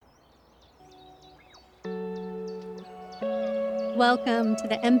Welcome to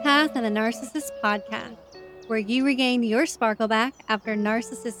the Empath and the Narcissist podcast, where you regain your sparkle back after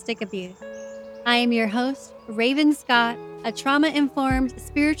narcissistic abuse. I am your host, Raven Scott, a trauma-informed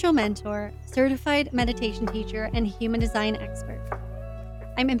spiritual mentor, certified meditation teacher, and human design expert.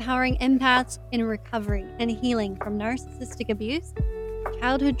 I'm empowering empaths in recovery and healing from narcissistic abuse,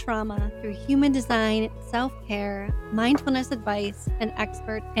 childhood trauma through human design, self-care, mindfulness advice, and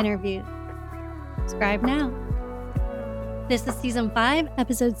expert interviews. Subscribe now. This is Season 5,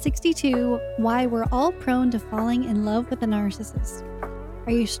 Episode 62, Why We're All Prone to Falling in Love with a Narcissist.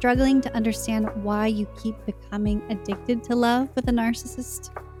 Are you struggling to understand why you keep becoming addicted to love with a narcissist?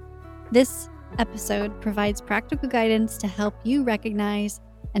 This episode provides practical guidance to help you recognize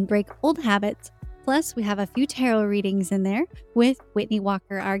and break old habits. Plus, we have a few tarot readings in there with Whitney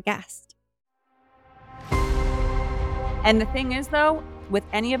Walker, our guest. And the thing is, though, with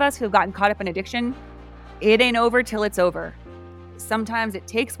any of us who have gotten caught up in addiction, it ain't over till it's over. Sometimes it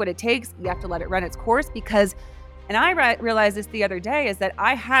takes what it takes. You have to let it run its course because, and I realized this the other day, is that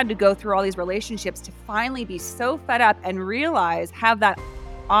I had to go through all these relationships to finally be so fed up and realize, have that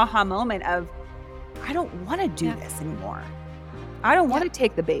aha moment of, I don't want to do this anymore. I don't want to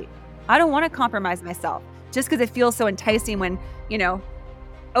take the bait. I don't want to compromise myself just because it feels so enticing when,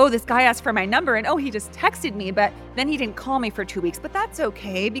 oh, this guy asked for my number and he just texted me, but then he didn't call me for 2 weeks. But that's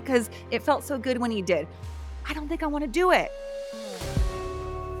okay because it felt so good when he did. I don't think I want to do it.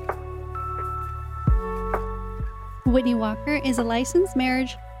 Whitney Walker is a licensed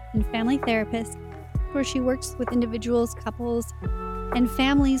marriage and family therapist where she works with individuals, couples, and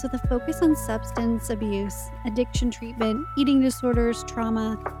families with a focus on substance abuse, addiction treatment, eating disorders,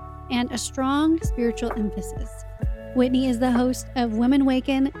 trauma, and a strong spiritual emphasis. Whitney is the host of Women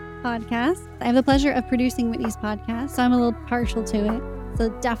Waken podcast. I have the pleasure of producing Whitney's podcast, so I'm a little partial to it. So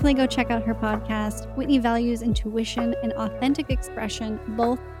definitely go check out her podcast. Whitney values intuition and authentic expression,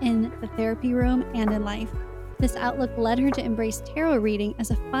 both in the therapy room and in life. This outlook led her to embrace tarot reading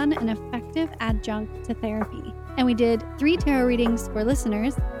as a fun and effective adjunct to therapy. And we did 3 tarot readings for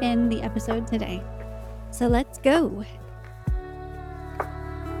listeners in the episode today. So let's go.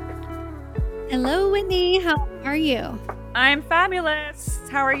 Hello, Whitney. How are you? I'm fabulous.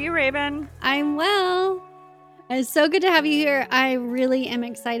 How are you, Raven? I'm well. It's so good to have you here. I really am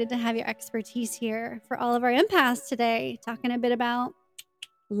excited to have your expertise here for all of our empaths today, talking a bit about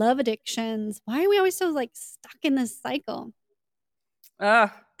love addictions. Why are we always so stuck in this cycle?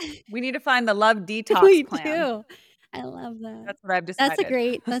 We need to find the love detox we plan. do. I love that. That's what I've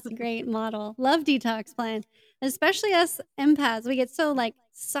decided. That's a great model. Love detox plan. Especially us empaths, we get so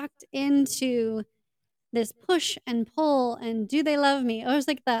sucked into this push and pull and do they love me? Or it's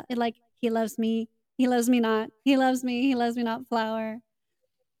he loves me. He loves me not. He loves me. He loves me not flower.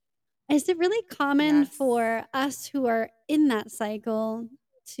 Is it really common for us who are in that cycle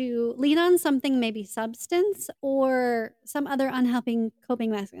to lean on something, maybe substance or some other unhelping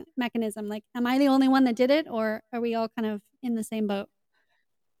coping mechanism? Am I the only one that did it, or are we all kind of in the same boat?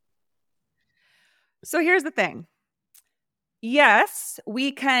 So here's the thing. Yes,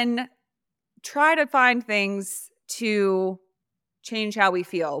 we can try to find things to change how we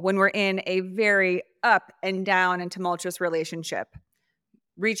feel when we're in a very up and down and tumultuous relationship,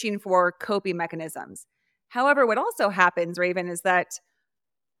 reaching for coping mechanisms. However, what also happens, Raven, is that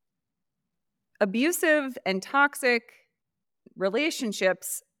abusive and toxic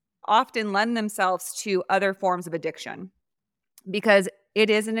relationships often lend themselves to other forms of addiction because it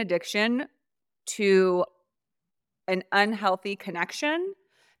is an addiction to an unhealthy connection,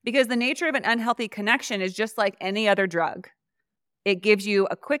 because the nature of an unhealthy connection is just like any other drug. It gives you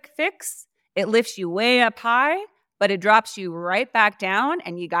a quick fix. It lifts you way up high, but it drops you right back down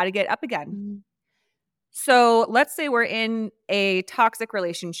and you got to get up again. Mm-hmm. So let's say we're in a toxic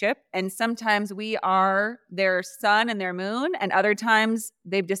relationship and sometimes we are their sun and their moon, and other times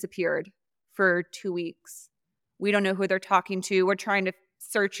they've disappeared for 2 weeks. We don't know who they're talking to. We're trying to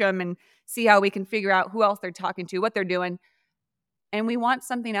search them and see how we can figure out who else they're talking to, what they're doing. And we want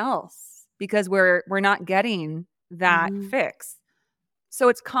something else because we're not getting that fix. So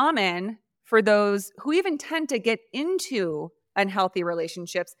it's common for those who even tend to get into unhealthy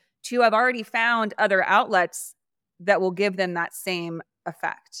relationships to have already found other outlets that will give them that same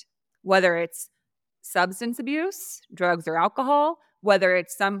effect, whether it's substance abuse, drugs or alcohol, whether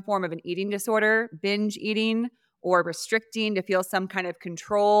it's some form of an eating disorder, binge eating, or restricting to feel some kind of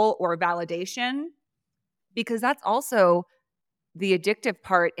control or validation, because that's also the addictive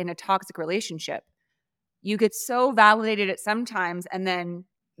part in a toxic relationship. You get so validated at some times, and then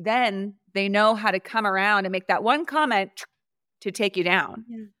they know how to come around and make that one comment to take you down,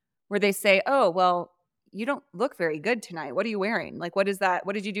 where they say, oh, well, you don't look very good tonight. What are you wearing? Like, what is that?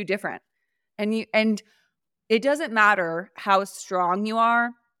 What did you do different? And it doesn't matter how strong you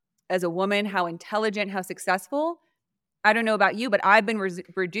are as a woman, how intelligent, how successful. I don't know about you, but I've been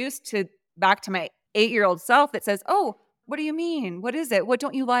reduced to back to my 8-year-old self that says, "Oh, what do you mean? What is it? What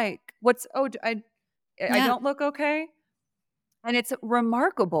don't you like? I Yeah. don't look okay?" And it's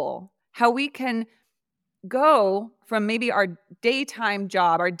remarkable how we can go from maybe our daytime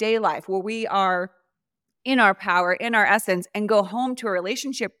job, our day life, where we are in our power, in our essence, and go home to a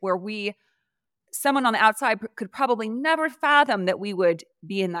relationship where someone on the outside could probably never fathom that we would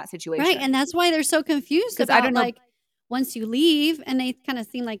be in that Right. situation. And that's why they're so confused Because I about don't know. like once you leave and they kind of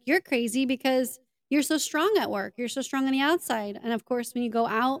seem like you're crazy because you're so strong at work. You're so strong on the outside. And of course, when you go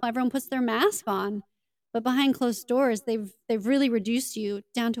out, everyone puts their mask on. But behind closed doors, they've really reduced you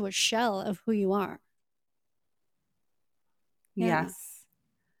down to a shell of who you are. Yeah. Yes.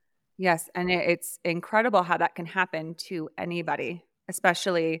 Yes. And it's incredible how that can happen to anybody,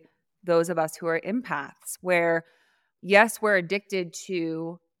 especially those of us who are empaths, where, yes, we're addicted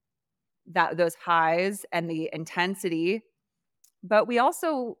to those highs and the intensity, but we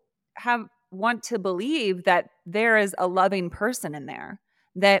also want to believe that there is a loving person in there,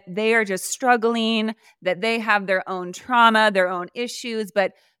 that they are just struggling, that they have their own trauma, their own issues,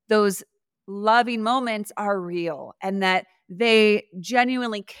 but those loving moments are real and that they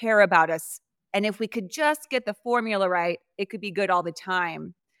genuinely care about us. And if we could just get the formula right, it could be good all the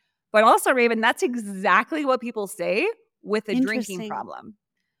time. But also, Raven, that's exactly what people say with a drinking Interesting. problem.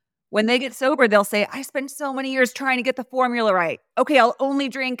 When they get sober, they'll say, I spent so many years trying to get the formula right. Okay, I'll only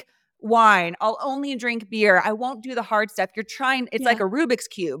drink wine. I'll only drink beer. I won't do the hard stuff. You're trying, it's like Yeah. a Rubik's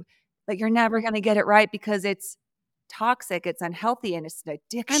Cube, but you're never going to get it right because it's toxic, it's unhealthy, and it's an I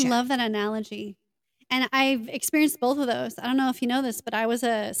addiction. love that analogy. And I've experienced both of those. I don't know if you know this, but I was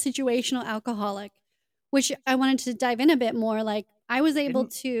a situational alcoholic, which I wanted to dive in a bit more. Like, I was able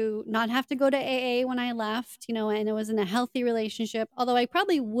to not have to go to AA when I left, and it was in a healthy relationship. Although I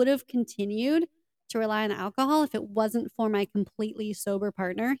probably would have continued to rely on alcohol if it wasn't for my completely sober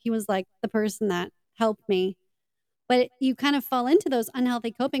partner. He was like the person that helped me. But you kind of fall into those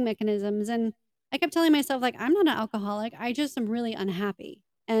unhealthy coping mechanisms. And I kept telling myself, like, I'm not an alcoholic. I just am really unhappy.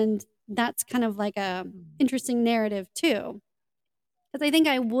 And that's kind of like a interesting narrative too. Because I think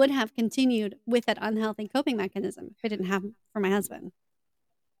I would have continued with that unhealthy coping mechanism if I didn't have for my husband.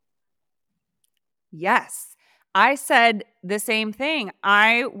 Yes. I said the same thing. When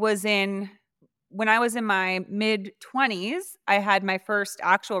I was in my mid 20s, I had my first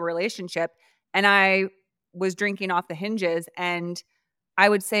actual relationship and I was drinking off the hinges. And I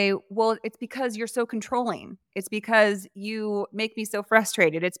would say, well, it's because you're so controlling. It's because you make me so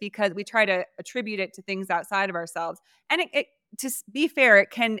frustrated. It's because we try to attribute it to things outside of ourselves. And be fair, it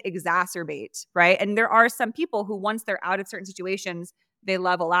can exacerbate, right? And there are some people who, once they're out of certain situations, they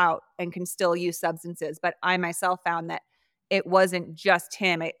level out and can still use substances. But I myself found that it wasn't just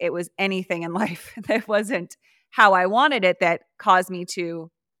him. It was anything in life that wasn't how I wanted it that caused me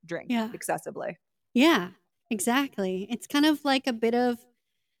to drink Yeah. excessively. Yeah, exactly. It's kind of like a bit of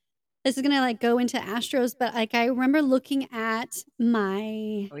this is gonna like go into Astros, but like I remember looking at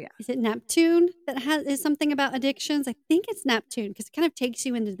my Oh, yeah. is it Neptune that is something about addictions? I think it's Neptune because it kind of takes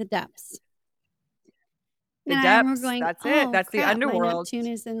you into the depths. The And I remember depths. going, That's it. "Oh That's the crap, my underworld.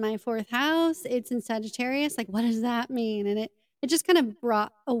 Neptune is in my 4th house. It's in Sagittarius. Like, what does that mean?" And it just kind of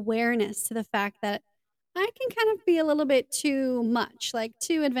brought awareness to the fact that I can kind of be a little bit too much, like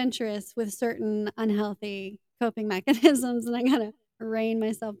too adventurous with certain unhealthy coping mechanisms, and I gotta rein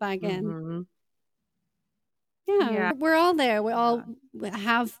myself back in. Mm-hmm. Yeah, Yeah. we're all there. We Yeah. all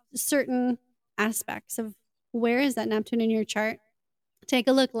have certain aspects of where is that Neptune in your chart? Take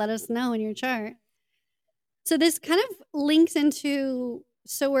a look. Let us know in your chart. So this kind of links into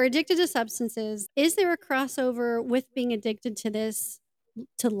so we're addicted to substances. Is there a crossover with being addicted to this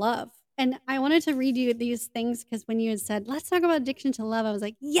to love? And I wanted to read you these things because when you had said, let's talk about addiction to love, I was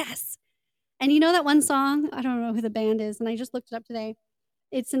like, yes. And you know that one song? I don't know who the band is, and I just looked it up today.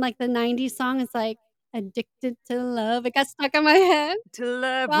 It's in like the 90s song. It's like addicted to love. It got stuck in my head. To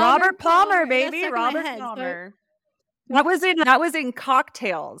love Robert Robert Palmer, Palmer. It got baby. stuck in my Robert head. So Palmer. That was in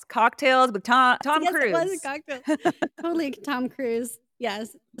Cocktails. Cocktails with Tom yes, it was a Cruise. cocktail. Totally Tom Cruise.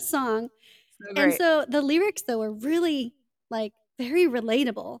 Yes, song. So And great. so the lyrics though are really like very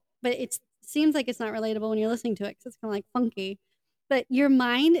relatable, but it seems like it's not relatable when you're listening to it because it's kind of like funky. But your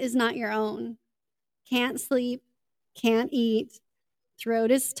mind is not your own. Can't sleep, can't eat, throat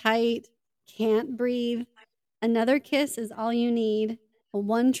is tight, can't breathe. Another kiss is all you need. A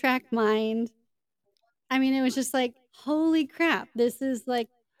one-track mind. I mean, it was just like, holy crap! This is like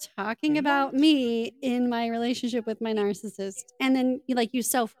talking about me in my relationship with my narcissist, and then you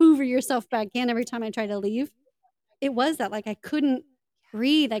self-hoover yourself back in every time I try to leave. It was that, I couldn't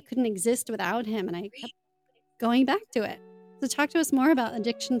breathe, I couldn't exist without him, and I kept going back to it. So talk to us more about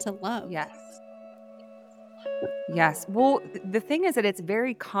addiction to love. Yes. Yes. Well, the thing is that it's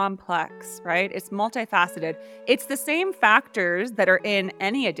very complex, right? It's multifaceted. It's the same factors that are in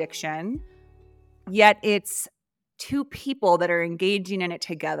any addiction, yet it's two people that are engaging in it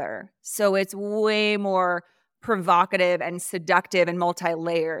together. So it's way more provocative and seductive and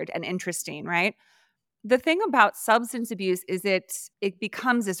multi-layered and interesting, right? The thing about substance abuse is it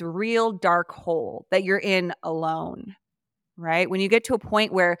becomes this real dark hole that you're in alone, right? When you get to a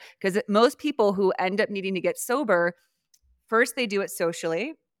point where, because most people who end up needing to get sober, first they do it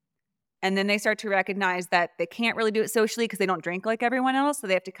socially, and then they start to recognize that they can't really do it socially because they don't drink like everyone else. So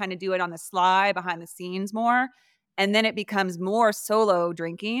they have to kind of do it on the sly, behind the scenes more. And then it becomes more solo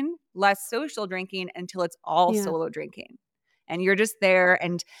drinking, less social drinking, until it's all Yeah. solo drinking. And you're just there,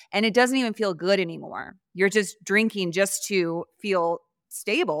 and it doesn't even feel good anymore. You're just drinking just to feel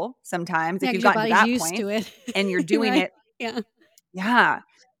stable sometimes, Yeah, if you've 'cause your gotten to body's that used point, to it. and you're doing Right? it. Yeah. Yeah.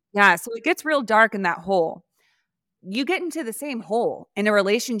 Yeah. So it gets real dark in that hole. You get into the same hole in a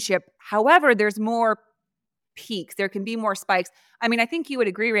relationship. However, there's more peaks. There can be more spikes. I mean, I think you would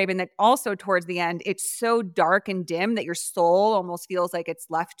agree, Raven, that also towards the end, it's so dark and dim that your soul almost feels like it's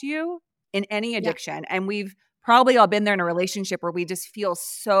left you in any Yeah. addiction. And we've probably all been there in a relationship where we just feel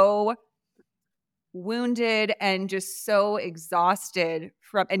so wounded and just so exhausted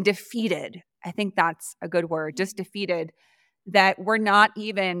from and defeated. I think that's a good word, just defeated, that we're not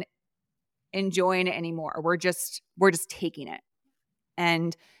even enjoying it anymore. We're just taking it.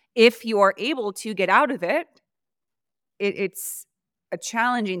 And if you are able to get out of it, it's a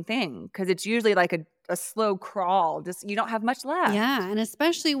challenging thing because it's usually like a slow crawl. Just you don't have much left. Yeah, and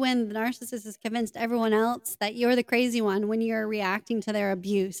especially when the narcissist has convinced everyone else that you're the crazy one when you're reacting to their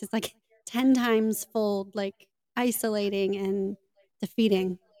abuse. It's like 10 times fold, isolating and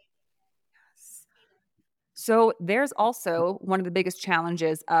defeating. So there's also one of the biggest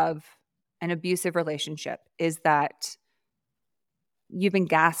challenges of an abusive relationship is that you've been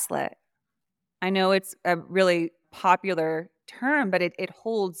gaslit. I know it's a really popular term, but it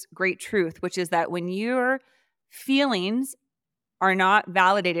holds great truth, which is that when your feelings are not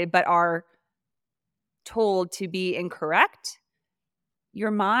validated but are told to be incorrect,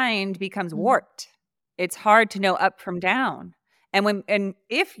 your mind becomes warped. It's hard to know up from down. And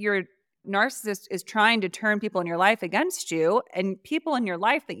if your narcissist is trying to turn people in your life against you, and people in your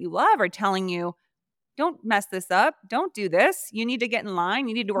life that you love are telling you, don't mess this up, don't do this, you need to get in line,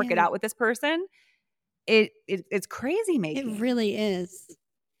 you need to work it Yeah. out with this person, it's crazy It making. really is.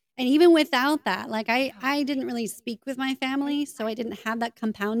 And even without that, I didn't really speak with my family, so I didn't have that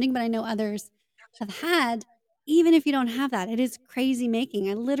compounding, but I know others have had. Even if you don't have that, it is crazy making.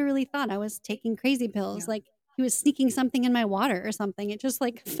 I literally thought I was taking crazy pills, Yeah. like he was sneaking something in my water or something. It just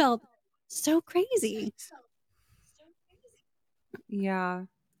felt so crazy. Yeah.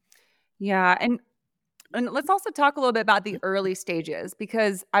 Yeah. And let's also talk a little bit about the early stages,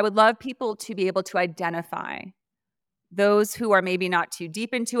 because I would love people to be able to identify those who are maybe not too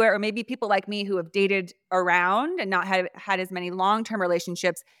deep into it, or maybe people like me who have dated around and not had as many long-term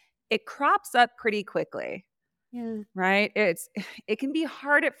relationships. It crops up pretty quickly, Yeah. right? It can be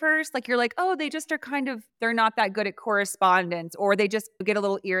hard at first. Like you're like, oh, they're not that good at correspondence, or they just get a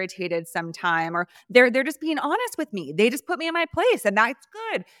little irritated sometime, or they're just being honest with me. They just put me in my place, and that's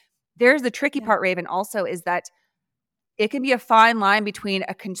good. There's the tricky Yeah. part, Raven, also, is that it can be a fine line between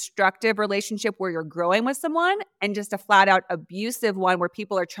a constructive relationship where you're growing with someone and just a flat out abusive one where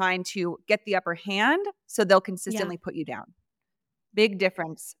people are trying to get the upper hand so they'll consistently put you down. Big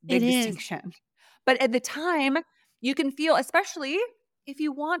difference, big It is. distinction. But at the time, you can feel, especially if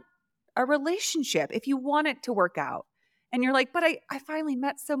you want a relationship, if you want it to work out, and you're like, but I finally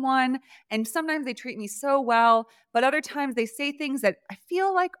met someone, and sometimes they treat me so well, but other times they say things that I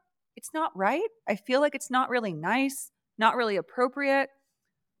feel like it's not right. I feel like it's not really nice, not really appropriate,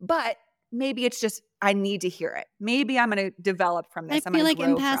 but maybe it's just I need to hear it. Maybe I'm going to develop from I this. I'm feel going to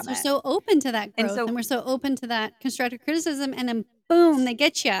like grow empaths from are it. so open to that And growth, so and we're so open to that constructive criticism, and then boom, they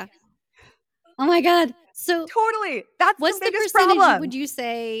get you. Oh my God. So totally, that's the what's the biggest percentage, problem. would you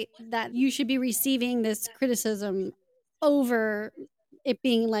say, that you should be receiving this criticism over it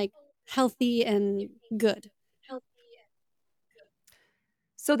being healthy and good?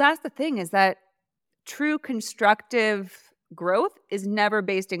 So that's the thing, is that true constructive growth is never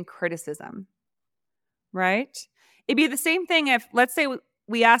based in criticism, right? It'd be the same thing if, let's say,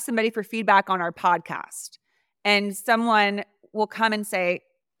 we ask somebody for feedback on our podcast, and someone will come and say,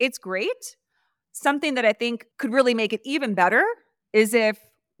 it's great. Something that I think could really make it even better is if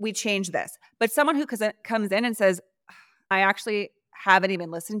we change this. But someone who comes in and says, I actually haven't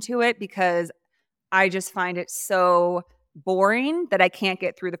even listened to it because I just find it so boring that I can't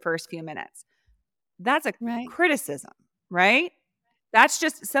get through the first few minutes. That's a criticism, right? That's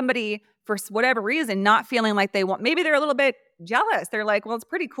just somebody, for whatever reason, not feeling like they want, maybe they're a little bit jealous. They're like, well, it's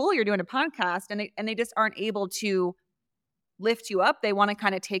pretty cool you're doing a podcast, and they just aren't able to lift you up. They want to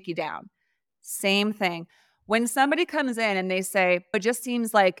kind of take you down. Same thing. When somebody comes in and they say, it just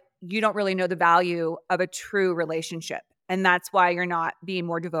seems like you don't really know the value of a true relationship. And that's why you're not being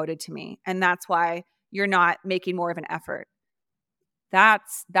more devoted to me. And that's why you're not making more of an effort.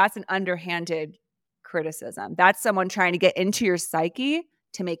 That's an underhanded criticism. That's someone trying to get into your psyche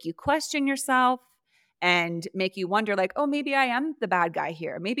to make you question yourself and make you wonder like, oh, maybe I am the bad guy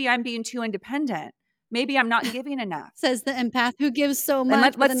here. Maybe I'm being too independent. Maybe I'm not giving enough. Says the empath who gives so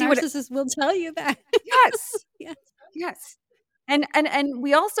much, but the narcissist will tell you that. Yes. Yes. And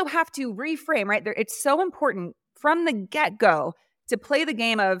we also have to reframe, right? It's so important from the get-go to play the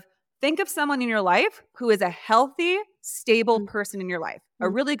game of think of someone in your life who is a healthy, stable person in your life, a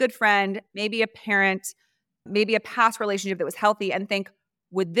really good friend, maybe a parent, maybe a past relationship that was healthy, and think,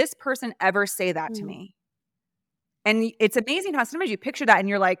 would this person ever say that to me? And it's amazing how sometimes you picture that and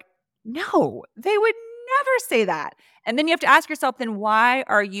you're like, no, they would never say that. And then you have to ask yourself, then why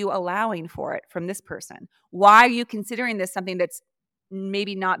are you allowing for it from this person? Why are you considering this something that's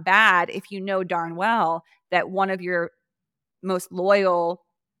maybe not bad if you know darn well that one of your most loyal,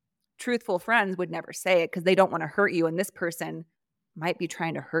 truthful friends would never say it because they don't want to hurt you, and this person might be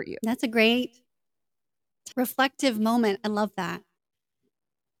trying to hurt you. That's a great reflective moment. I love that.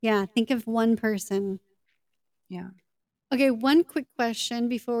 Yeah, think of one person. Yeah. Okay, one quick question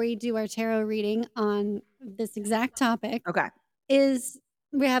before we do our tarot reading on this exact topic. Okay. Is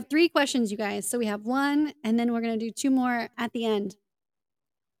we have 3 questions, you guys. So we have 1, and then we're going to do 2 more at the end.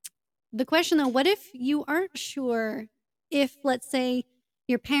 The question though, what if you aren't sure if, let's say,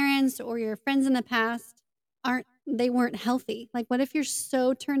 your parents or your friends in the past weren't healthy? Like, what if you're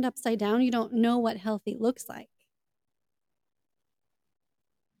so turned upside down you don't know what healthy looks like?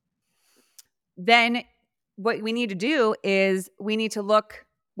 Then what we need to do is we need to look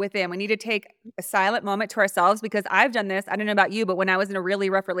within. We need to take a silent moment to ourselves, because I've done this. I don't know about you, but when I was in a really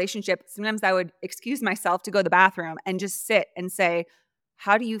rough relationship, sometimes I would excuse myself to go to the bathroom and just sit and say,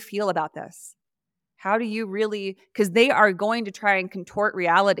 how do you feel about this? How do you really, because they are going to try and contort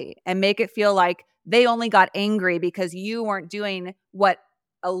reality and make it feel like they only got angry because you weren't doing what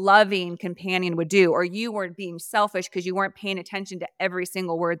a loving companion would do, or you weren't being selfish because you weren't paying attention to every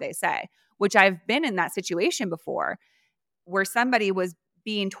single word they say, which I've been in that situation before where somebody was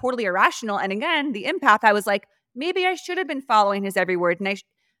being totally irrational. And again, the empath, I was like, maybe I should have been following his every word. And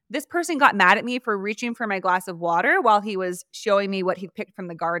this person got mad at me for reaching for my glass of water while he was showing me what he'd picked from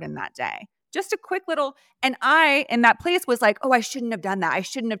the garden that day. Just a quick little, and I, in that place, was like, oh, I shouldn't have done that. I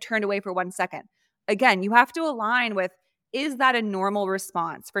shouldn't have turned away for 1 second. Again, you have to align with, is that a normal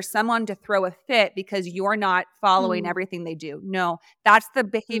response for someone to throw a fit because you're not following everything they do? No, that's the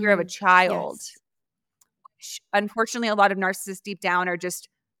behavior of a child. Yes. Which, unfortunately, a lot of narcissists deep down are just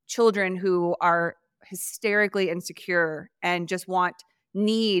children who are hysterically insecure and just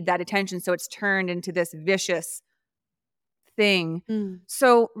need that attention. So it's turned into this vicious thing.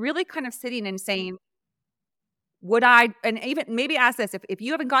 So really kind of sitting and saying, would I, and even maybe ask this, if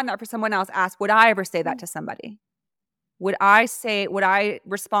you haven't gotten that for someone else, ask, would I ever say that to somebody? Would I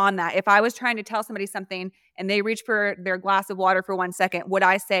respond that? If I was trying to tell somebody something and they reach for their glass of water for 1 second, would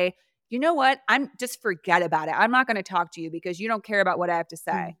I say, you know what? Just forget about it. I'm not going to talk to you because you don't care about what I have to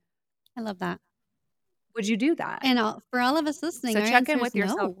say. I love that. Would you do that? And for all of us listening, so check in with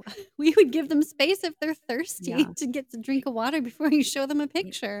yourself. No. We would give them space if they're thirsty to get a drink of water before you show them a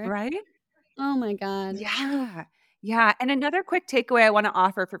picture. Right? Oh my God. Yeah. Yeah. And another quick takeaway I want to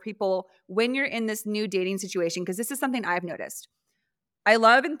offer for people when you're in this new dating situation, because this is something I've noticed. I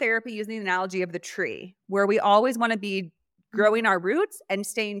love in therapy using the analogy of the tree, where we always want to be growing our roots and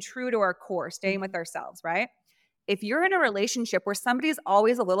staying true to our core, staying with ourselves, right? If you're in a relationship where somebody's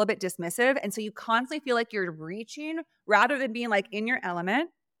always a little bit dismissive, and so you constantly feel like you're reaching rather than being like in your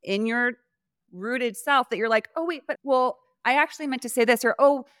element, in your rooted self, that you're like, oh, wait, but well, I actually meant to say this, or,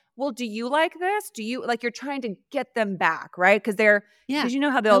 oh, well, do you like this? Do you like, you're trying to get them back, right? Because because you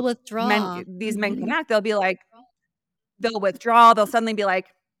know how they'll withdraw. These men can act. They'll be like, they'll withdraw. They'll suddenly be like,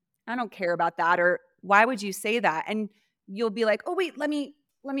 I don't care about that. Or why would you say that? And you'll be like, oh, wait, let me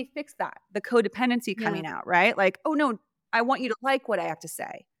fix that. The codependency coming out, right? Like, oh no, I want you to like what I have to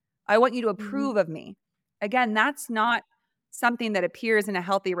say. I want you to approve of me. Again, that's not something that appears in a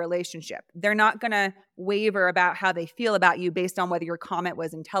healthy relationship. They're not going to waver about how they feel about you based on whether your comment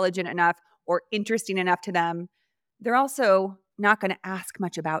was intelligent enough or interesting enough to them. They're also not going to ask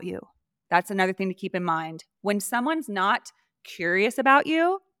much about you. That's another thing to keep in mind. When someone's not curious about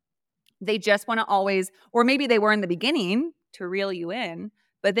you, they just want to always, or maybe they were in the beginning to reel you in,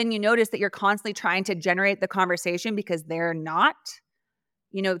 but then you notice that you're constantly trying to generate the conversation because they're not.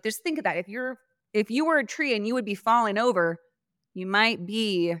 Just think of that. If you were a tree and you would be falling over, you might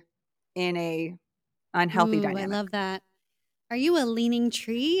be in a unhealthy dynamic. I love that. Are you a leaning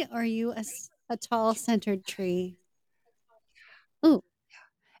tree or are you a tall centered tree? Ooh.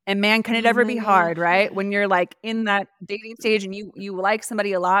 And man, can it ever be hard, right? When you're like in that dating stage and you like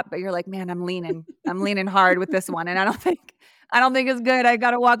somebody a lot, but you're like, man, I'm leaning hard with this one. And I don't think it's good. I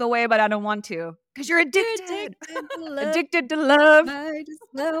got to walk away, but I don't want to. Because you're addicted. Addicted to love. Might as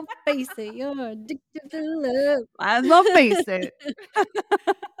well face it. You're addicted to love. Might as well face it.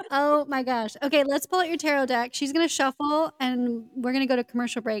 Oh my gosh. Okay, let's pull out your tarot deck. She's going to shuffle and we're going to go to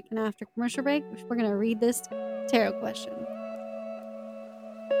commercial break. And after commercial break, we're going to read this tarot question.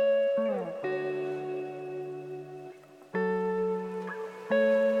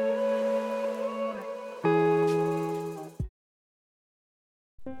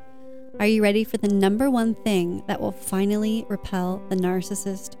 Are you ready for the number one thing that will finally repel the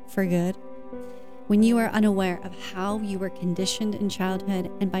narcissist for good? When you are unaware of how you were conditioned in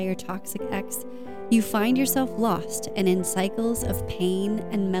childhood and by your toxic ex, you find yourself lost and in cycles of pain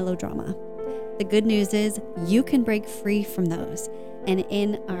and melodrama. The good news is you can break free from those. And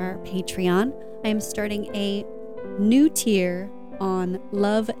in our Patreon, I am starting a new tier on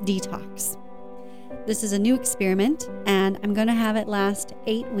Love Detox. This is a new experiment, and I'm going to have it last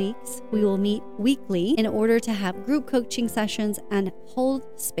 8 weeks. We will meet weekly in order to have group coaching sessions and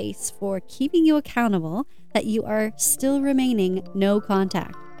hold space for keeping you accountable that you are still remaining no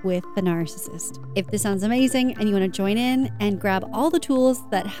contact with the narcissist. If this sounds amazing and you want to join in and grab all the tools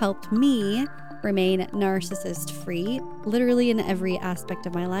that helped me remain narcissist free, literally in every aspect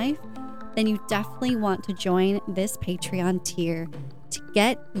of my life, then you definitely want to join this Patreon tier to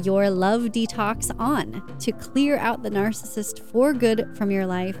get your love detox on, to clear out the narcissist for good from your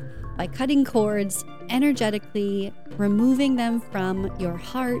life by cutting cords energetically, removing them from your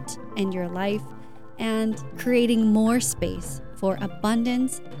heart and your life, and creating more space for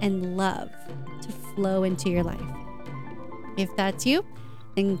abundance and love to flow into your life. If that's you,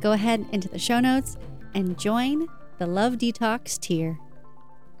 then go ahead into the show notes and join the Love Detox tier.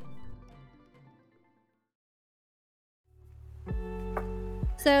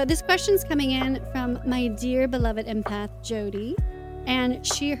 So this question's coming in from my dear beloved empath, Jody. And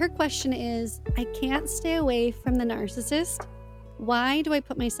her question is, I can't stay away from the narcissist. Why do I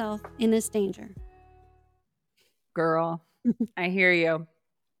put myself in this danger? Girl, I hear you.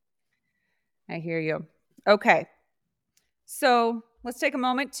 Okay. So let's take a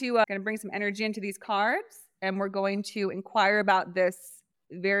moment to going to bring some energy into these cards. And we're going to inquire about this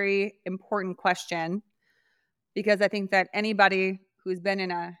very important question. Because I think that anybody who's been in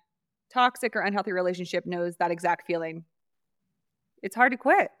a toxic or unhealthy relationship knows that exact feeling. It's hard to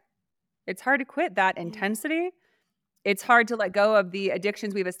quit. It's hard to quit that intensity. It's hard to let go of the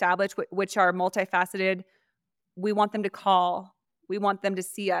addictions we've established, which are multifaceted. We want them to call. We want them to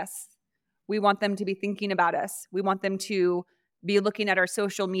see us. We want them to be thinking about us. We want them to be looking at our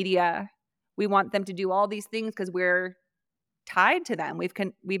social media. We want them to do all these things because we're tied to them.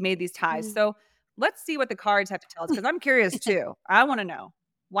 We've made these ties. So let's see what the cards have to tell us, because I'm curious too. I want to know,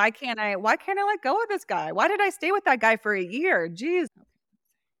 why can't I let go of this guy? Why did I stay with that guy for a year? Jeez.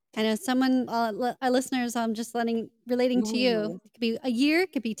 I know someone, our listeners, I'm just relating to you. It could be a year,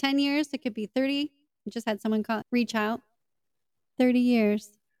 it could be 10 years, it could be 30. I just had someone reach out. 30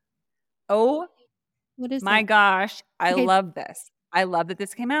 years. Oh, what is my gosh. I love this. I love that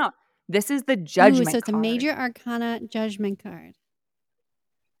this came out. This is the Judgment card. So it's a major arcana judgment card.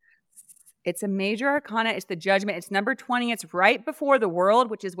 It's a major arcana. It's the Judgment. It's number 20. It's right before the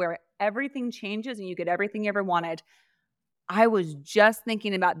World, which is where everything changes and you get everything you ever wanted. I was just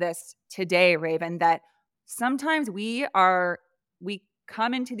thinking about this today, Raven, that sometimes we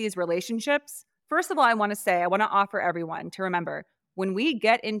come into these relationships. First of all, I want to offer everyone to remember, when we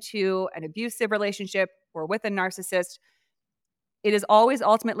get into an abusive relationship or with a narcissist, it is always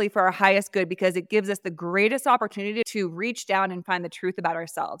ultimately for our highest good, because it gives us the greatest opportunity to reach down and find the truth about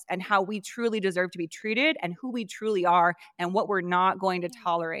ourselves and how we truly deserve to be treated and who we truly are and what we're not going to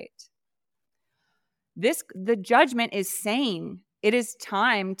tolerate. The Judgment is saying it is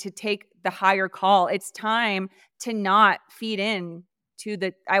time to take the higher call. It's time to not feed in to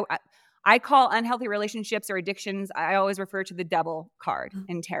I call unhealthy relationships or addictions, I always refer to the devil card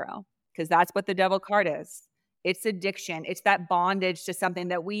in tarot, because that's what the devil card is. It's addiction. It's that bondage to something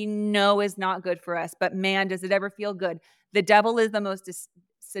that we know is not good for us. But man, does it ever feel good? The devil is the most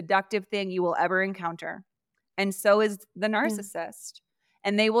seductive thing you will ever encounter. And so is the narcissist.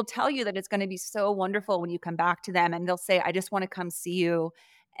 And they will tell you that it's going to be so wonderful when you come back to them. And they'll say, I just want to come see you.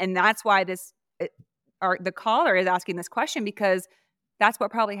 And that's why the caller is asking this question, because that's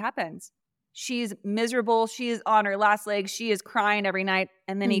what probably happens. She's miserable. She is on her last legs. She is crying every night.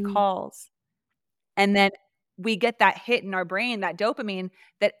 And then he calls. And then we get that hit in our brain, that dopamine,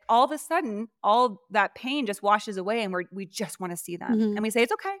 that all of a sudden, all that pain just washes away, and we just want to see them. And we say,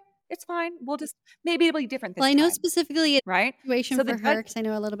 it's okay. It's fine. We'll just, maybe it'll be different this time. Well, I know specifically a right? situation for her, because I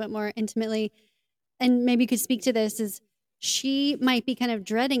know a little bit more intimately, and maybe you could speak to this, is she might be kind of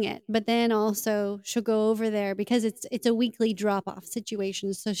dreading it, but then also she'll go over there because it's a weekly drop-off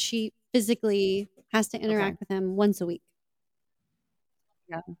situation. So she physically has to interact with him once a week.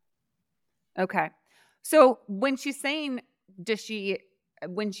 Yeah. Okay. So when she's saying,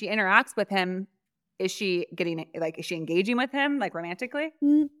 when she interacts with him, is she engaging with him, like romantically?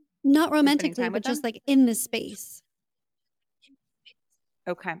 Not romantically, but just like in the space.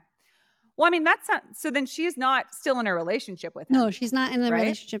 Okay. Well, I mean, that's not, so then she's not still in a relationship with him. No, she's not in the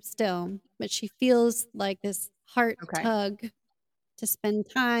relationship still, but she feels like this heart tug to spend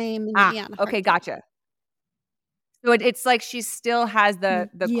time. And, okay. Gotcha. So it's like she still has the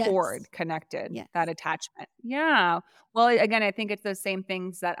cord connected, that attachment. Yeah. Well, again, I think it's those same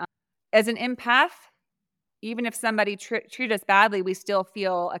things that as an empath, even if somebody treated us badly, we still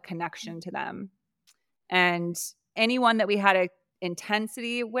feel a connection to them. And anyone that we had an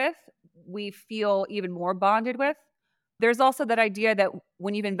intensity with, we feel even more bonded with. There's also that idea that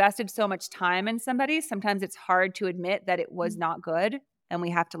when you've invested so much time in somebody, sometimes it's hard to admit that it was not good, and we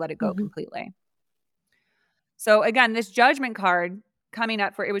have to let it go completely. So again, this judgment card coming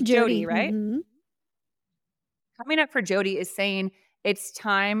up for, it was Jody, right? Coming up for Jody is saying it's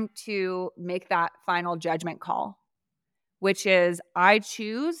time to make that final judgment call, which is, I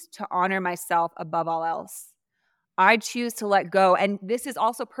choose to honor myself above all else. I choose to let go. And this is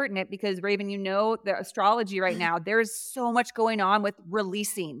also pertinent because, Raven, you know, the astrology right now, there's so much going on with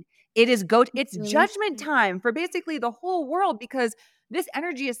releasing. It's judgment time for basically the whole world, because this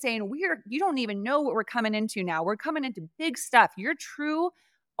energy is saying you don't even know what we're coming into now. We're coming into big stuff. Your true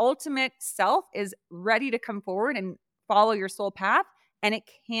ultimate self is ready to come forward and follow your soul path. And it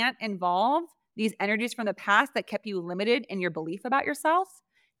can't involve these energies from the past that kept you limited in your belief about yourself,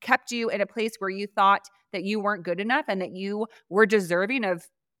 kept you in a place where you thought that you weren't good enough and that you were deserving of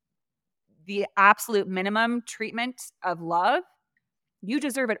the absolute minimum treatment of love. You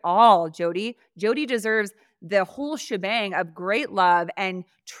deserve it all, Jody. Jody deserves the whole shebang of great love and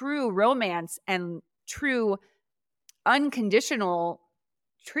true romance and true unconditional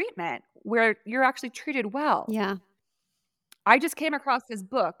treatment where you're actually treated well. Yeah. I just came across this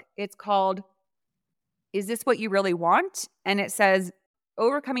book. It's called Is This What You Really Want? And it says,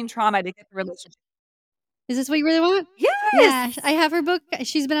 Overcoming Trauma to Get the Relationship. Is this what you really want? Yes. Yeah, I have her book.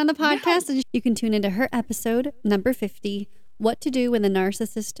 She's been on the podcast, and you can tune into her episode number 50, What to Do When the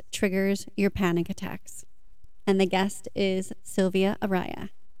Narcissist Triggers Your Panic Attacks. And the guest is Sylvia Araya.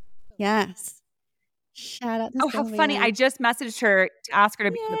 Yes. Shout out to Sylvia. How funny. I just messaged her to ask her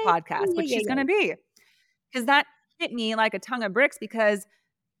to be on the podcast, which she's going to be. Because that hit me like a ton of bricks,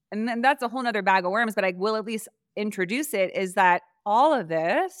 and then that's a whole nother bag of worms, but I will at least introduce it, is that all of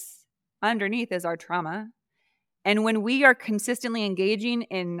this underneath is our trauma. And when we are consistently engaging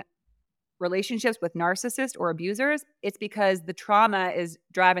in relationships with narcissists or abusers, it's because the trauma is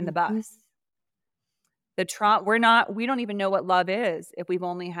driving the bus. We don't even know what love is if we've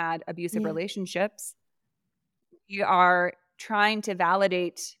only had abusive relationships. We are trying to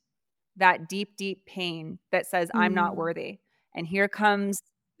validate that deep, deep pain that says, I'm not worthy. And here comes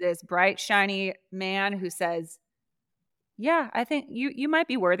this bright, shiny man who says, yeah, I think you might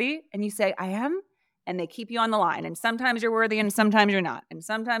be worthy. And you say, I am. And they keep you on the line. And sometimes you're worthy and sometimes you're not. And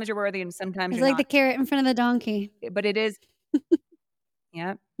sometimes you're worthy and sometimes you're not. It's like the carrot in front of the donkey. But it is.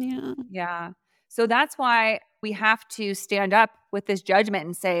 Yeah. Yeah. Yeah. So that's why we have to stand up with this judgment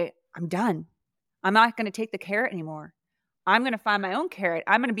and say, I'm done. I'm not going to take the carrot anymore. I'm going to find my own carrot.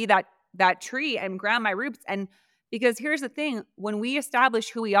 I'm going to be that tree and ground my roots. And because here's the thing, when we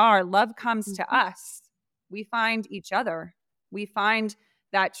establish who we are, love comes to us. We find each other. We find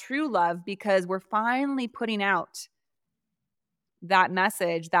that true love because we're finally putting out that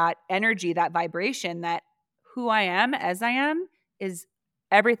message, that energy, that vibration, that who I am as I am is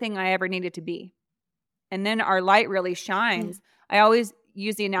everything I ever needed to be. And then our light really shines. I always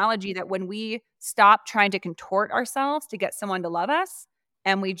use the analogy that when we stop trying to contort ourselves to get someone to love us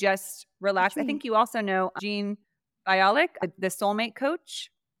and we just relax. I think you also know Jean Bialik, the soulmate coach,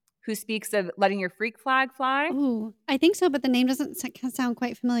 who speaks of letting your freak flag fly. Oh, I think so, but the name doesn't sound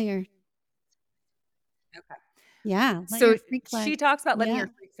quite familiar. Okay. Yeah. So she talks about letting your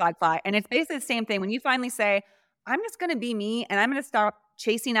freak flag fly. And it's basically the same thing. When you finally say, I'm just going to be me and I'm going to stop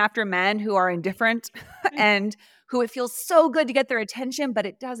chasing after men who are indifferent and who it feels so good to get their attention, but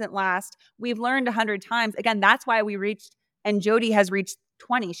it doesn't last. We've learned 100 times. Again, that's why we reached, and Jody has reached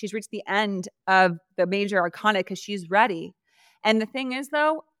 20. She's reached the end of the major arcana because she's ready. And the thing is,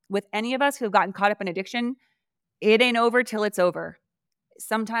 though, with any of us who have gotten caught up in addiction, it ain't over till it's over.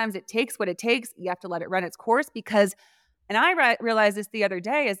 Sometimes it takes what it takes. You have to let it run its course because, and I realized this the other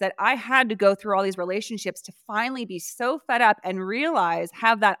day, is that I had to go through all these relationships to finally be so fed up and realize,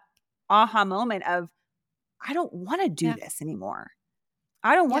 have that aha moment of, I don't want to do this anymore.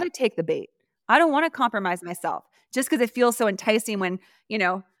 I don't want to take the bait. I don't want to compromise myself just because it feels so enticing when,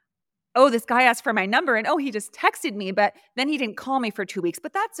 oh, this guy asked for my number and, oh, he just texted me, but then he didn't call me for 2 weeks.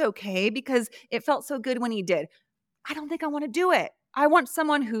 But that's okay because it felt so good when he did. I don't think I want to do it. I want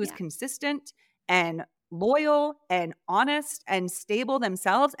someone who's consistent and loyal and honest and stable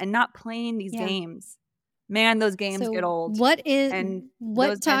themselves and not playing these games. Man, those games get old. What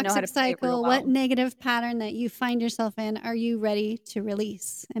toxic cycle, what negative pattern that you find yourself in are you ready to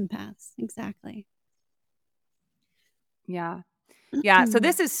release, empaths? Exactly. Yeah. Yeah. So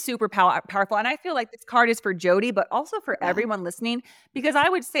this is super powerful. And I feel like this card is for Jody, but also for everyone listening, because I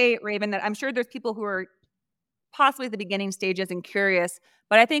would say, Raven, that I'm sure there's people who are possibly at the beginning stages and curious,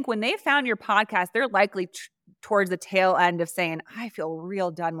 but I think when they found your podcast, they're likely towards the tail end of saying, I feel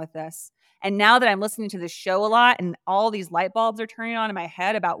real done with this. And now that I'm listening to this show a lot and all these light bulbs are turning on in my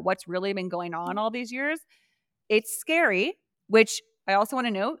head about what's really been going on all these years, it's scary, which I also want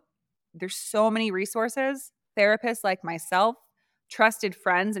to note, there's so many resources, therapists like myself, trusted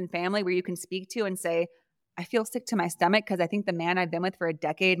friends and family where you can speak to and say, I feel sick to my stomach because I think the man I've been with for a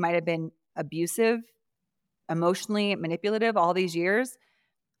decade might have been abusive, emotionally manipulative all these years.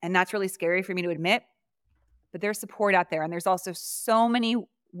 And that's really scary for me to admit. But there's support out there. And there's also so many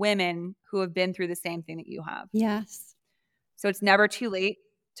women who have been through the same thing that you have. Yes. So it's never too late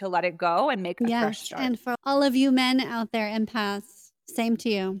to let it go and make a fresh start. And for all of you men out there, empaths, same to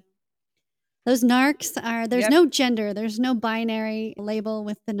you. Those narcs there's no gender. There's no binary label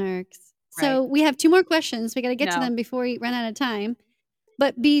with the narcs. So we have 2 more questions. We got to get to them before we run out of time.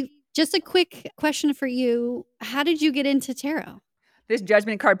 But just a quick question for you. How did you get into tarot? This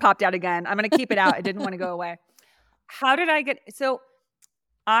judgment card popped out again. I'm going to keep it out. It didn't want to go away. How did I so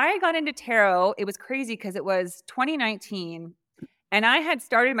I got into tarot. It was crazy because it was 2019 and I had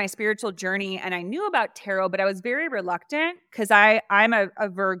started my spiritual journey and I knew about tarot, but I was very reluctant because I'm a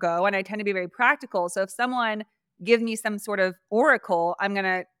Virgo and I tend to be very practical. So if someone gives me some sort of oracle, I'm going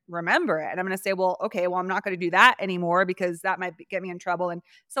to remember it. And I'm going to say, well, okay, well, I'm not going to do that anymore because that might get me in trouble. And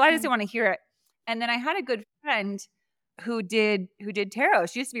so I just didn't want to hear it. And then I had a good friend who did tarot.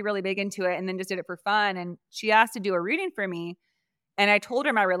 She used to be really big into it and then just did it for fun. And she asked to do a reading for me. And I told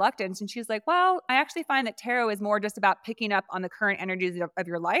her my reluctance and she's like, well, I actually find that tarot is more just about picking up on the current energies of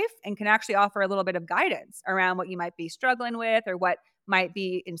your life and can actually offer a little bit of guidance around what you might be struggling with or what might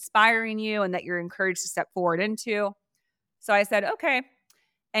be inspiring you and that you're encouraged to step forward into. So I said, okay.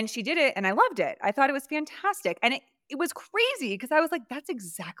 And she did it and I loved it. I thought it was fantastic. And it was crazy because I was like, that's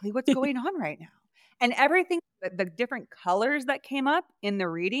exactly what's going on right now. And everything, the different colors that came up in the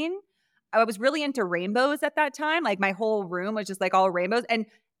reading, I was really into rainbows at that time. Like my whole room was just like all rainbows. And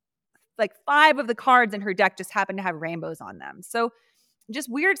like 5 of the cards in her deck just happened to have rainbows on them. So just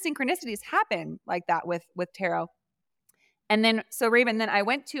weird synchronicities happen like that with tarot. And then, so Raven, then I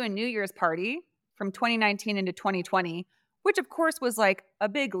went to a New Year's party from 2019 into 2020, which of course was like a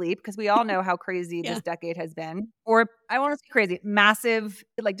big leap because we all know how crazy this decade has been. Or I want to say crazy, massive,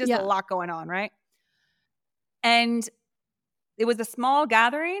 like just a lot going on, right? And it was a small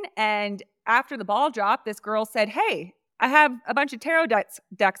gathering. And after the ball dropped, this girl said, hey, I have a bunch of tarot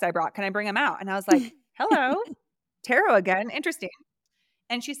decks I brought. Can I bring them out? And I was like, hello, tarot again. Interesting.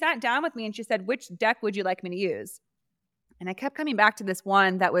 And she sat down with me and she said, which deck would you like me to use? And I kept coming back to this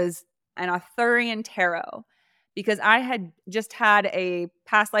one that was an Arthurian tarot because I had just had a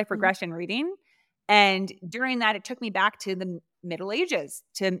past life regression reading. And during that, it took me back to the Middle Ages,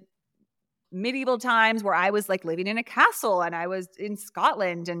 to medieval times where I was like living in a castle and I was in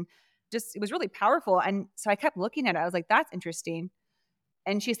Scotland and just, it was really powerful. And so I kept looking at it. I was like, that's interesting.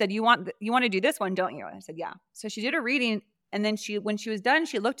 And she said, you want to do this one, don't you? And I said, yeah. So she did a reading. And then when she was done,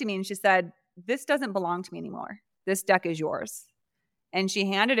 she looked at me and she said, this doesn't belong to me anymore. This deck is yours. And she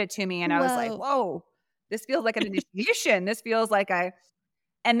handed it to me and I was like, whoa, this feels like an initiation. This feels like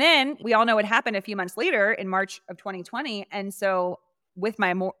and then we all know what happened a few months later in March of 2020. And so with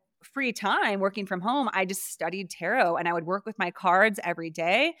my more free time working from home, I just studied tarot and I would work with my cards every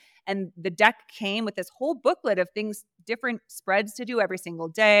day. And the deck came with this whole booklet of things, different spreads to do every single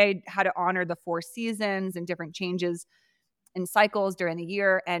day, how to honor the 4 seasons and different changes and cycles during the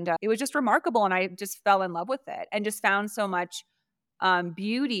year. And it was just remarkable. And I just fell in love with it and just found so much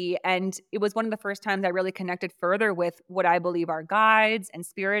beauty. And it was one of the first times I really connected further with what I believe are guides and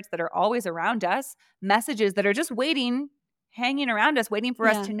spirits that are always around us, messages that are just waiting, hanging around us, waiting for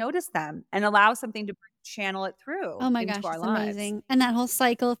us to notice them and allow something to channel it through into our it's lives. amazing. And that whole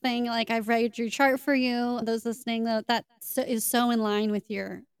cycle thing, like I've read your chart for you. Those listening, that is so in line with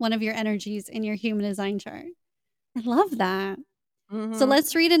one of your energies in your human design chart. I love that. So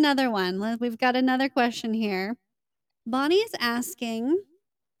let's read another one. We've got another question here. Bonnie is asking,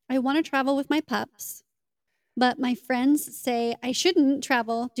 I want to travel with my pups, but my friends say I shouldn't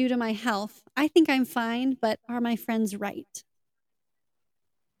travel due to my health. I think I'm fine, but are my friends right?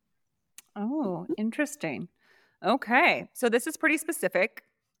 Oh, interesting. Okay. So this is pretty specific.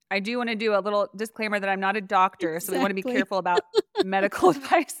 I do want to do a little disclaimer that I'm not a doctor, so we want to be careful about medical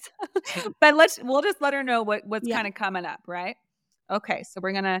advice. But we'll just let her know what's kind of coming up, right? Okay. So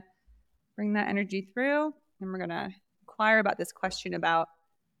we're going to bring that energy through and we're going to inquire about this question about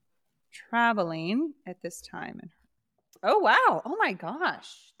traveling at this time. Oh, wow. Oh my gosh.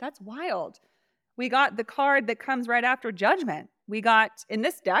 That's wild. We got the card that comes right after judgment. We got, in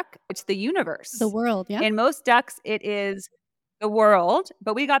this deck, it's the universe. The world, yeah. In most decks, it is the world,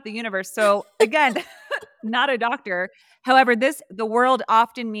 but we got the universe. So again, not a doctor. However, the world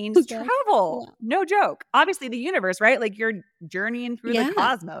often means travel. Yeah. No joke. Obviously the universe, right? Like you're journeying through the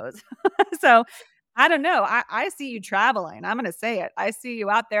cosmos. So I don't know. I see you traveling. I'm going to say it. I see you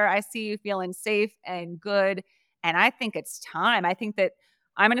out there. I see you feeling safe and good. And I think it's time. I think that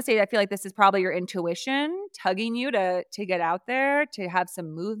I'm going to say, I feel like this is probably your intuition tugging you to get out there, to have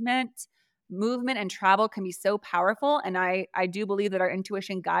some movement. Movement and travel can be so powerful. And I do believe that our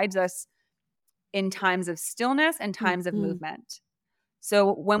intuition guides us in times of stillness and times of movement.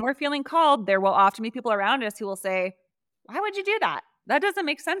 So when we're feeling called, there will often be people around us who will say, why would you do that? That doesn't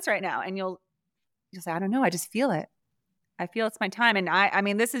make sense right now. And you'll say, I don't know. I just feel it. I feel it's my time. And I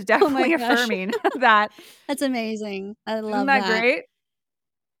mean, this is definitely affirming that. That's amazing. I love Isn't that great?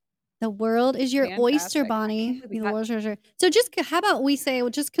 The world is your oyster, Bonnie. So how about we say,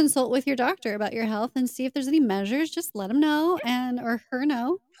 well, just consult with your doctor about your health and see if there's any measures. Just let him know or her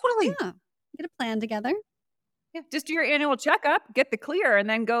know. Totally. Yeah. Get a plan together. Yeah. Just do your annual checkup, get the clear, and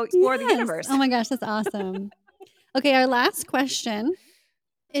then go explore the universe. Oh my gosh, that's awesome. Okay, our last question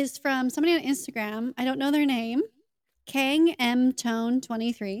is from somebody on Instagram. I don't know their name. Kang M Tone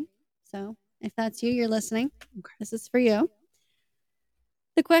 23. So if that's you, you're listening. Okay. This is for you.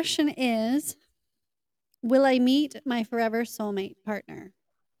 The question is, will I meet my forever soulmate partner?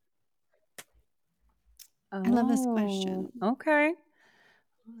 I love this question. Okay.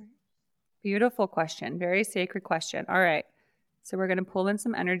 Beautiful question. Very sacred question. All right. So we're going to pull in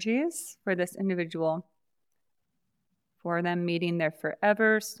some energies for this individual, for them meeting their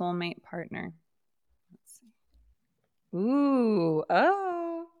forever soulmate partner. Let's see. Ooh.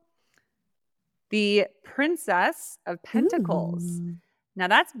 Oh. The Princess of Pentacles. Ooh. Now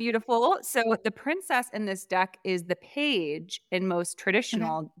that's beautiful. So the princess in this deck is the page in most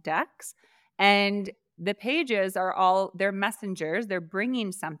traditional decks. And the pages they're messengers. They're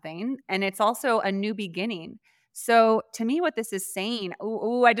bringing something. And it's also a new beginning. So to me, what this is saying,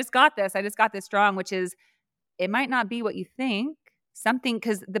 I just got this strong, which is it might not be what you think. Something,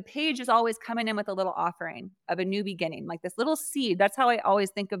 because the page is always coming in with a little offering of a new beginning, like this little seed. That's how I always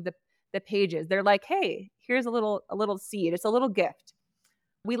think of the pages. They're like, hey, here's a little seed. It's a little gift.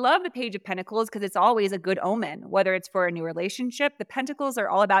 We love the Page of Pentacles because it's always a good omen, whether it's for a new relationship. The Pentacles are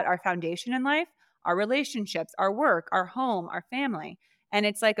all about our foundation in life, our relationships, our work, our home, our family. And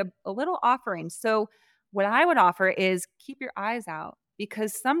it's like a little offering. So what I would offer is keep your eyes out,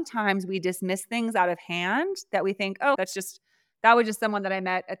 because sometimes we dismiss things out of hand that we think, oh, that was just someone that I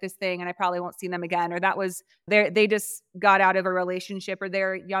met at this thing and I probably won't see them again. Or they just got out of a relationship, or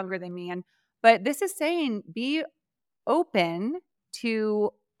they're younger than me. But this is saying be open to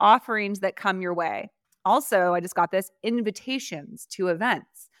offerings that come your way. Also, I just got this, invitations to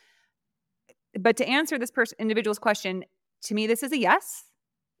events. But to answer this individual's question, to me, this is a yes.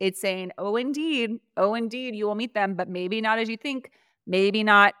 It's saying, oh, indeed, you will meet them, but maybe not as you think, maybe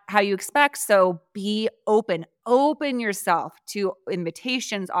not how you expect. So be open yourself to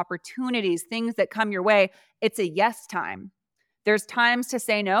invitations, opportunities, things that come your way. It's a yes time. There's times to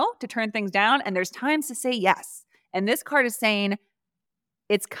say no, to turn things down, and there's times to say yes. And this card is saying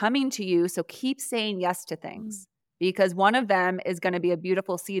it's coming to you, so keep saying yes to things because one of them is going to be a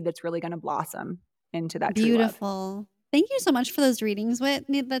beautiful seed that's really going to blossom into that true love. Beautiful. Thank you so much for those readings,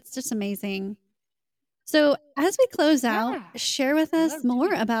 Whitney. That's just amazing. So as we close out, share with us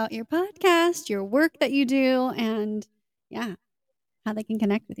more about your podcast, your work that you do, and how they can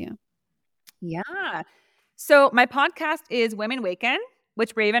connect with you. Yeah. So my podcast is Women Waken,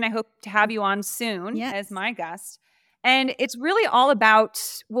 which Raven, I hope to have you on soon as my guest. And it's really all about,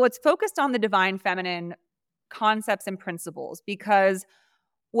 it's focused on the divine feminine concepts and principles, because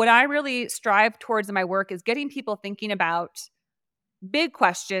what I really strive towards in my work is getting people thinking about big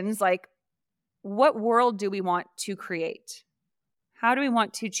questions like, what world do we want to create? How do we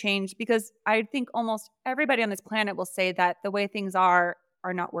want to change? Because I think almost everybody on this planet will say that the way things are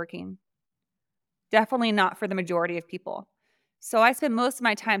not working. Definitely not for the majority of people. So I spend most of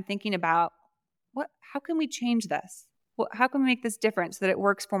my time thinking about how can we change this? How can we make this different so that it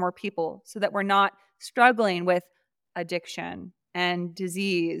works for more people, so that we're not struggling with addiction and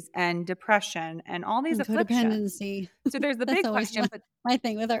disease and depression and all these afflictions. Codependency. So there's the big question. But my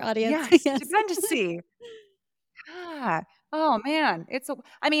thing with our audience. Yes. Dependency. Oh man.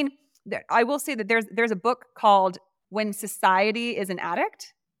 I will say that there's a book called When Society is an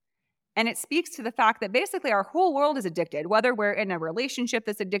Addict. And it speaks to the fact that basically our whole world is addicted, whether we're in a relationship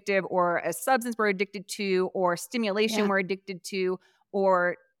that's addictive or a substance we're addicted to or stimulation we're addicted to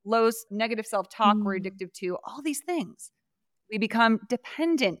or negative self-talk we're addicted to, all these things we become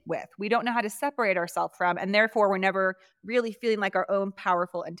dependent with. We don't know how to separate ourselves from, and therefore we're never really feeling like our own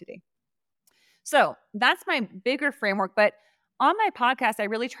powerful entity. So that's my bigger framework. But on my podcast, I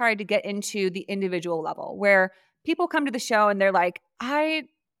really tried to get into the individual level where people come to the show and they're like, I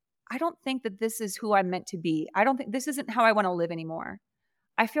don't think that this is who I'm meant to be. I don't think this isn't how I want to live anymore.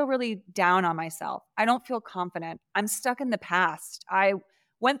 I feel really down on myself. I don't feel confident. I'm stuck in the past. I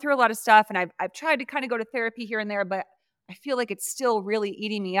went through a lot of stuff and I've tried to kind of go to therapy here and there, but I feel like it's still really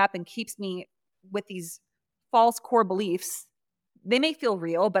eating me up and keeps me with these false core beliefs. They may feel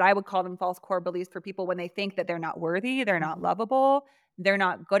real, but I would call them false core beliefs for people when they think that they're not worthy, they're not lovable, they're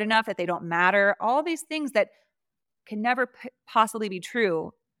not good enough, that they don't matter. All these things that can never possibly be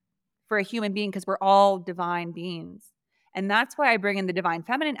true for a human being, because we're all divine beings. And that's why I bring in the divine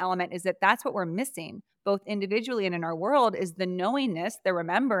feminine element, is that that's what we're missing, both individually and in our world, is the knowingness, the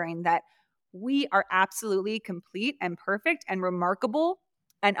remembering that we are absolutely complete and perfect and remarkable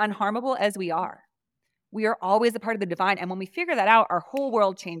and unharmable as we are. We are always a part of the divine. And when we figure that out, our whole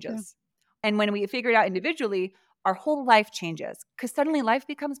world changes. Yeah. And when we figure it out individually, our whole life changes, because suddenly life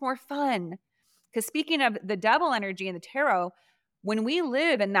becomes more fun. Because speaking of the devil energy in the tarot, when we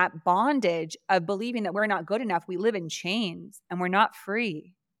live in that bondage of believing that we're not good enough, we live in chains and we're not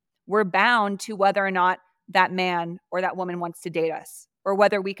free. We're bound to whether or not that man or that woman wants to date us, or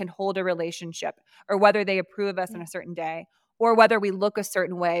whether we can hold a relationship, or whether they approve of us on a certain day, or whether we look a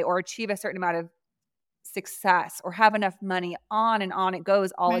certain way or achieve a certain amount of success or have enough money. On and on it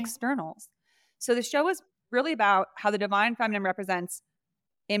goes, all externals. So the show is really about how the divine feminine represents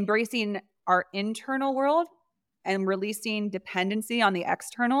embracing our internal world and releasing dependency on the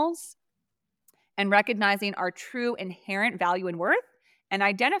externals, and recognizing our true inherent value and worth, and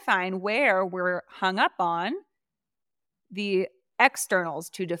identifying where we're hung up on the externals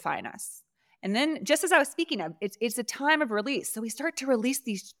to define us. And then, just as I was speaking of, it's a time of release. So we start to release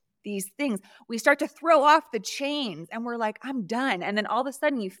these things. We start to throw off the chains and we're like, I'm done. And then all of a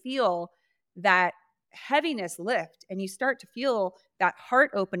sudden you feel that heaviness lift and you start to feel that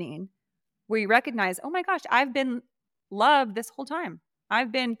heart opening, where you recognize, oh my gosh, I've been loved this whole time.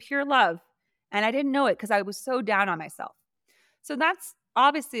 I've been pure love. And I didn't know it because I was so down on myself. So that's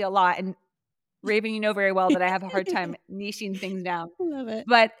obviously a lot. And Raven, you know very well that I have a hard time niching things down. I love it.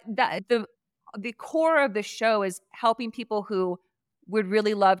 But the core of the show is helping people who would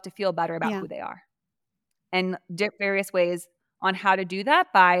really love to feel better about who they are, and various ways on how to do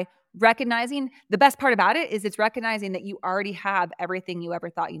that by recognizing. The best part about it is it's recognizing that you already have everything you ever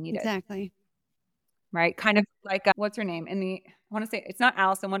thought you needed. Exactly. Right? Kind of like, what's her name? I want to say, it's not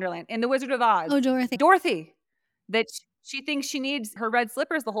Alice in Wonderland, in The Wizard of Oz. Oh, Dorothy. Dorothy. That she thinks she needs her red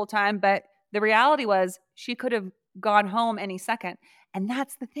slippers the whole time, but the reality was she could have gone home any second. And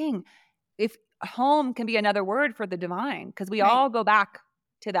that's the thing. If home can be another word for the divine, because we all go back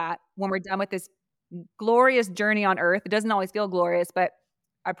to that when we're done with this glorious journey on earth. It doesn't always feel glorious, but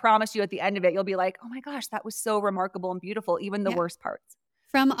I promise you at the end of it, you'll be like, oh my gosh, that was so remarkable and beautiful, even the worst parts.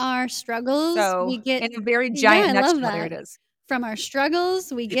 From our struggles, we get in a very giant nutshell. There it is. From our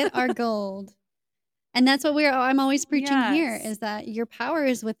struggles, we get our gold. And that's what I'm always preaching here, Yes. is that your power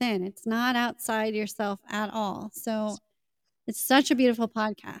is within. It's not outside yourself at all. So it's such a beautiful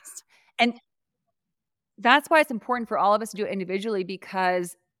podcast. And that's why it's important for all of us to do it individually,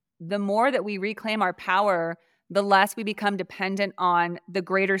 because the more that we reclaim our power, the less we become dependent on the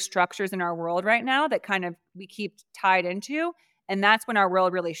greater structures in our world right now that kind of we keep tied into. And that's when our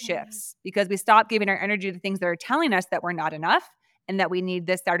world really shifts, because we stop giving our energy to the things that are telling us that we're not enough and that we need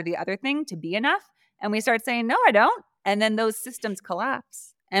this, that, or the other thing to be enough. And we start saying, no, I don't. And then those systems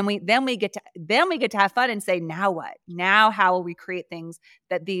collapse. And we get to have fun and say, now what? Now how will we create things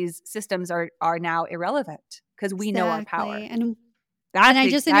that these systems are now irrelevant, because we know our power. And That's I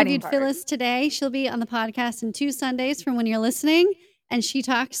the just exciting interviewed part. Phyllis today. She'll be on the podcast in 2 Sundays from when you're listening. And she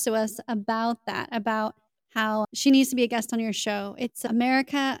talks to us about that, about how she needs to be a guest on your show. It's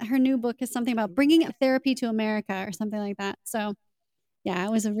America. Her new book is something about bringing therapy to America or something like that. So yeah,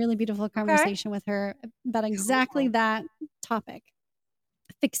 it was a really beautiful conversation with her about exactly that topic.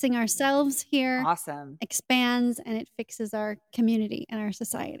 Fixing ourselves here Awesome. expands, and it fixes our community and our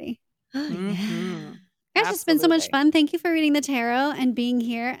society. Oh, Mhm. yeah. Gosh, it's been so much Absolutely. fun. Thank you for reading the tarot and being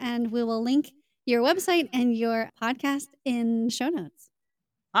here. And we will link your website and your podcast in show notes.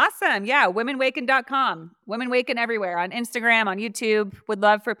 Awesome. Yeah. Womenwaken.com. Women Waken everywhere, on Instagram, on YouTube. Would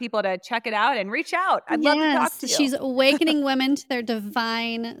love for people to check it out and reach out. I'd love to talk to you. She's awakening women to their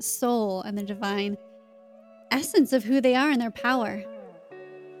divine soul and their divine essence of who they are and their power.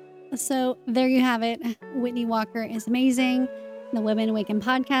 So there you have it. Whitney Walker is amazing. The Women Awaken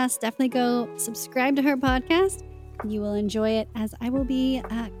podcast. Definitely go subscribe to her podcast. You will enjoy it, as I will be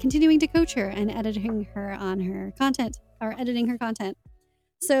continuing to coach her and editing her on her content, or editing her content.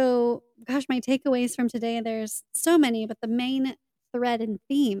 So, gosh, my takeaways from today, there's so many, but the main thread and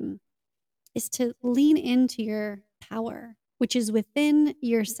theme is to lean into your power, which is within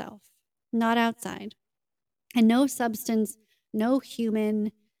yourself, not outside. And no substance, no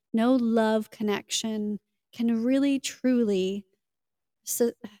human, no love connection can really, truly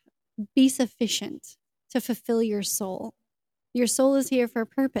be sufficient to fulfill your soul. Your soul is here for a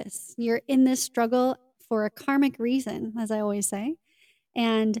purpose. You're in this struggle for a karmic reason, as I always say,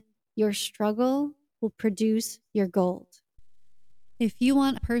 and your struggle will produce your gold. If you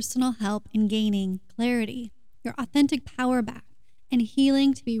want personal help in gaining clarity, your authentic power back, and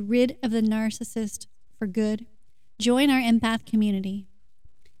healing to be rid of the narcissist for good, join our empath community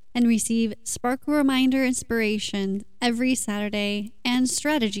and receive sparkle reminder inspiration every Saturday and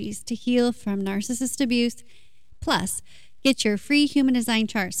strategies to heal from narcissist abuse. Plus, get your free human design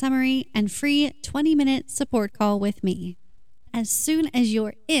chart summary and free 20-minute support call with me. As soon as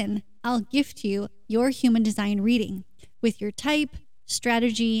you're in, I'll gift you your human design reading with your type,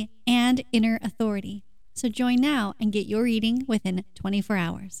 strategy, and inner authority. So join now and get your reading within 24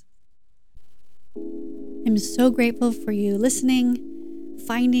 hours. I'm so grateful for you listening,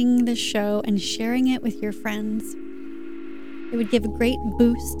 finding the show, and sharing it with your friends. It would give a great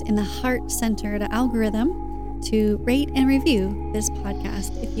boost in the heart-centered algorithm to rate and review this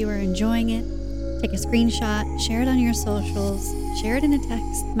podcast if you are enjoying it. Take a screenshot, share it on your socials, share it in a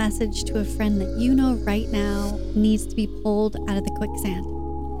text message to a friend that you know right now needs to be pulled out of the quicksand.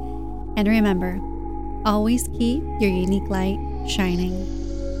 And remember, always keep your unique light shining.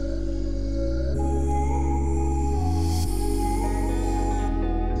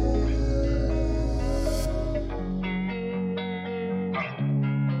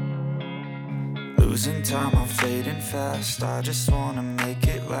 Losing time, I'm fading fast. I just wanna make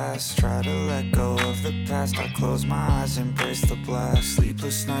it last. Try to let go of the past. I close my eyes, embrace the blast.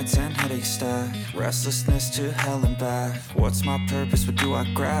 Sleepless nights and headaches stack. Restlessness to hell and back. What's my purpose? What do I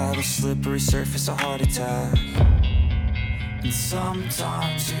grab? A slippery surface, a heart attack. And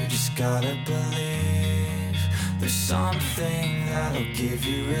sometimes you just gotta believe there's something that'll give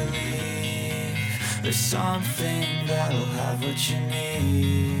you relief. There's something that'll have what you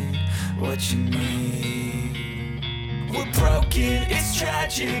need. What you need. We're broken, it's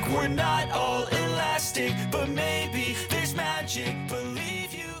tragic, we're not all